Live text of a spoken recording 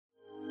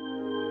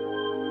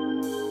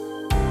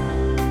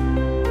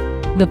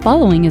The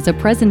following is a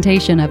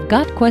presentation of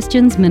Got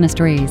Questions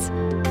Ministries.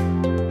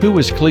 Who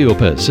was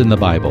Cleopas in the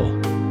Bible?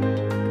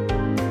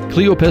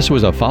 Cleopas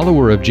was a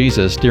follower of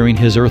Jesus during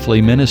his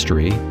earthly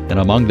ministry and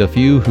among the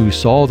few who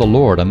saw the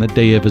Lord on the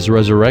day of his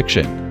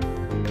resurrection.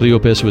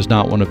 Cleopas was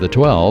not one of the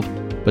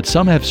 12, but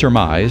some have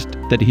surmised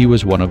that he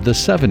was one of the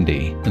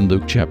 70 in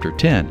Luke chapter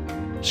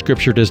 10.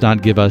 Scripture does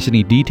not give us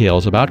any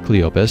details about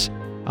Cleopas,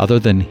 other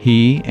than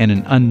he and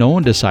an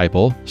unknown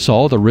disciple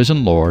saw the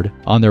risen Lord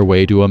on their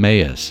way to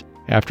Emmaus.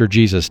 After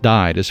Jesus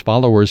died, his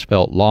followers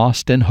felt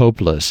lost and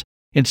hopeless.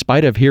 In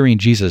spite of hearing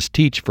Jesus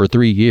teach for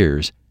 3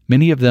 years,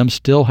 many of them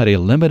still had a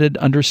limited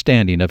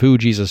understanding of who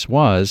Jesus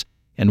was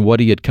and what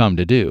he had come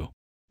to do.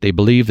 They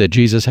believed that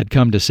Jesus had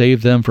come to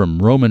save them from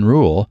Roman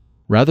rule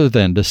rather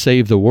than to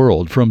save the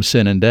world from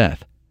sin and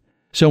death.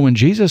 So when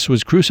Jesus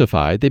was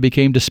crucified, they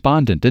became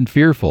despondent and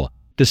fearful,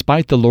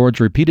 despite the Lord's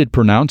repeated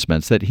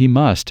pronouncements that he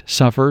must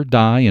suffer,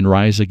 die, and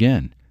rise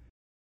again.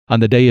 On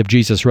the day of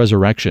Jesus'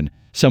 resurrection,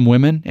 some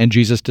women and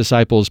Jesus'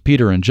 disciples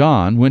Peter and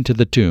John went to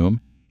the tomb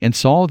and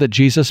saw that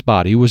Jesus'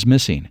 body was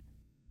missing.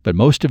 But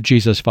most of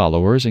Jesus'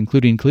 followers,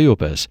 including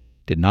Cleopas,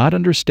 did not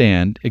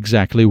understand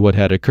exactly what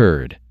had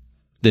occurred.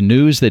 The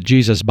news that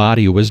Jesus'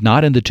 body was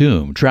not in the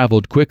tomb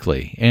traveled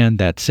quickly, and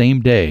that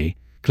same day,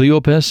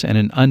 Cleopas and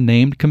an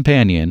unnamed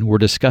companion were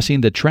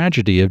discussing the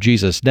tragedy of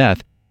Jesus'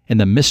 death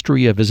and the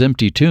mystery of his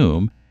empty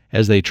tomb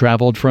as they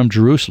traveled from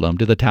Jerusalem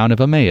to the town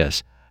of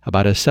Emmaus,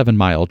 about a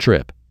 7-mile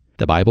trip.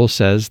 The Bible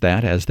says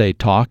that as they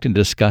talked and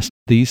discussed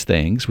these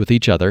things with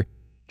each other,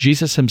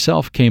 Jesus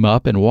himself came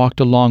up and walked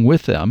along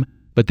with them,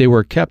 but they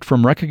were kept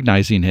from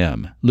recognizing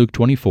him. Luke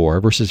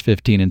 24, verses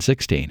 15 and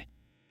 16.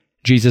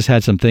 Jesus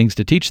had some things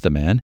to teach the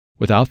men,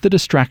 without the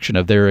distraction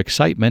of their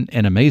excitement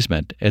and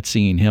amazement at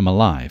seeing him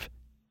alive.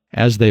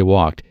 As they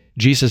walked,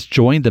 Jesus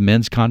joined the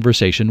men's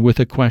conversation with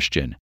a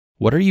question.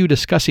 What are you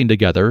discussing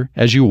together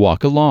as you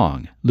walk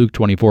along? Luke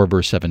 24,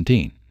 verse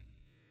 17.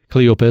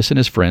 Cleopas and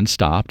his friends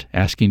stopped,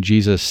 asking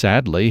Jesus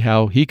sadly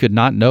how he could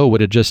not know what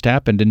had just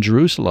happened in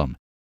Jerusalem.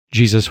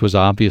 Jesus was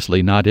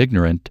obviously not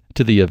ignorant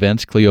to the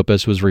events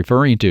Cleopas was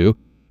referring to,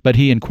 but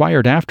he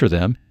inquired after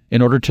them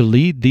in order to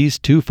lead these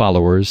two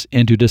followers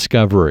into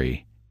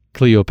discovery.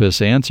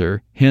 Cleopas'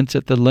 answer hints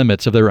at the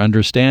limits of their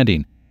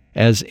understanding,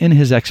 as in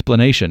his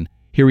explanation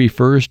he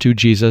refers to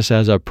Jesus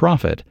as a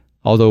prophet,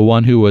 although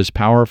one who was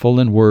powerful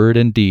in word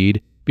and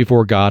deed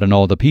before God and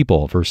all the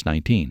people, verse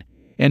 19,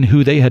 and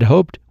who they had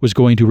hoped was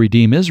going to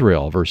redeem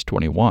Israel, verse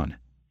 21.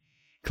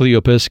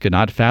 Cleopas could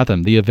not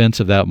fathom the events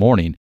of that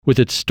morning, with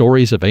its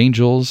stories of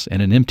angels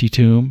and an empty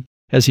tomb.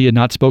 As he had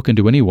not spoken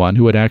to anyone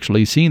who had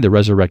actually seen the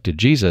resurrected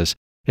Jesus,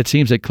 it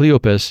seems that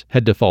Cleopas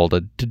had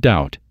defaulted to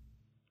doubt.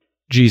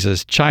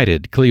 Jesus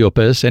chided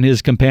Cleopas and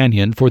his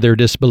companion for their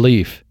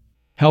disbelief.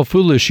 How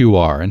foolish you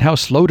are, and how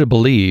slow to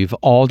believe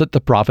all that the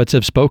prophets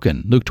have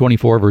spoken, Luke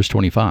 24, verse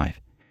 25.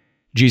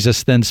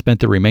 Jesus then spent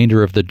the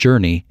remainder of the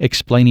journey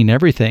explaining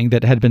everything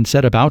that had been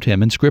said about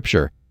him in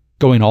Scripture,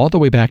 going all the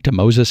way back to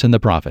Moses and the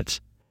prophets.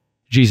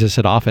 Jesus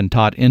had often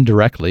taught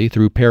indirectly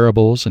through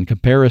parables and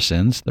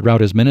comparisons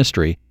throughout his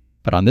ministry,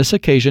 but on this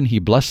occasion he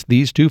blessed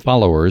these two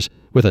followers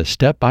with a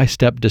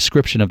step-by-step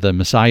description of the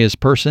Messiah's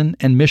person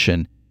and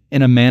mission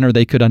in a manner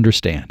they could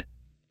understand.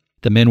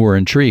 The men were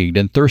intrigued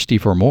and thirsty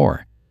for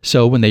more,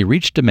 so when they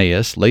reached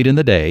Emmaus late in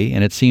the day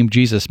and it seemed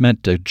Jesus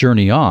meant to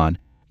journey on,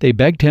 they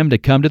begged him to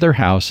come to their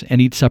house and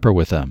eat supper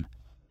with them.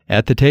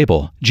 At the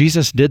table,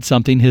 Jesus did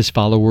something his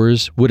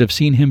followers would have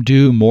seen him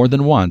do more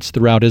than once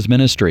throughout his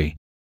ministry.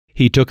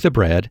 He took the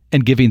bread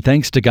and, giving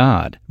thanks to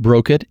God,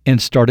 broke it and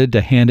started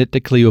to hand it to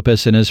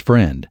Cleopas and his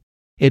friend.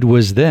 It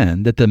was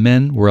then that the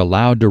men were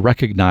allowed to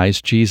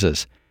recognize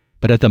Jesus.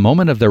 But at the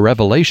moment of their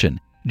revelation,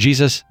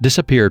 Jesus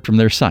disappeared from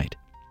their sight.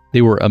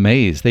 They were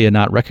amazed they had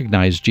not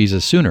recognized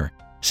Jesus sooner,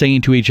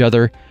 saying to each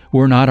other,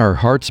 "Were not our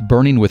hearts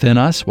burning within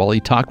us while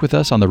he talked with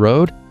us on the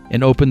road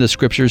and opened the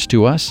Scriptures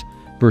to us?"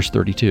 Verse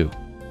 32.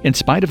 In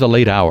spite of the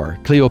late hour,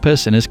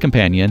 Cleopas and his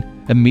companion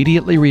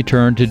immediately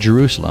returned to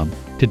Jerusalem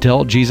to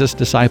tell Jesus'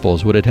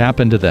 disciples what had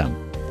happened to them.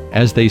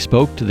 As they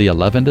spoke to the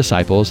 11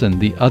 disciples and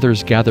the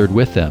others gathered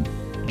with them,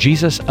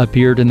 Jesus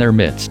appeared in their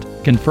midst,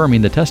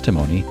 confirming the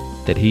testimony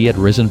that he had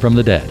risen from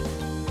the dead.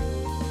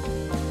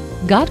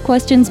 Got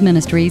Questions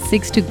Ministry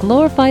seeks to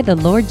glorify the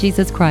Lord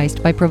Jesus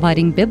Christ by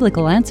providing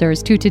biblical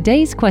answers to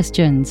today's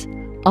questions.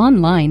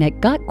 Online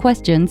at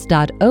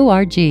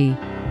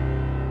gotquestions.org.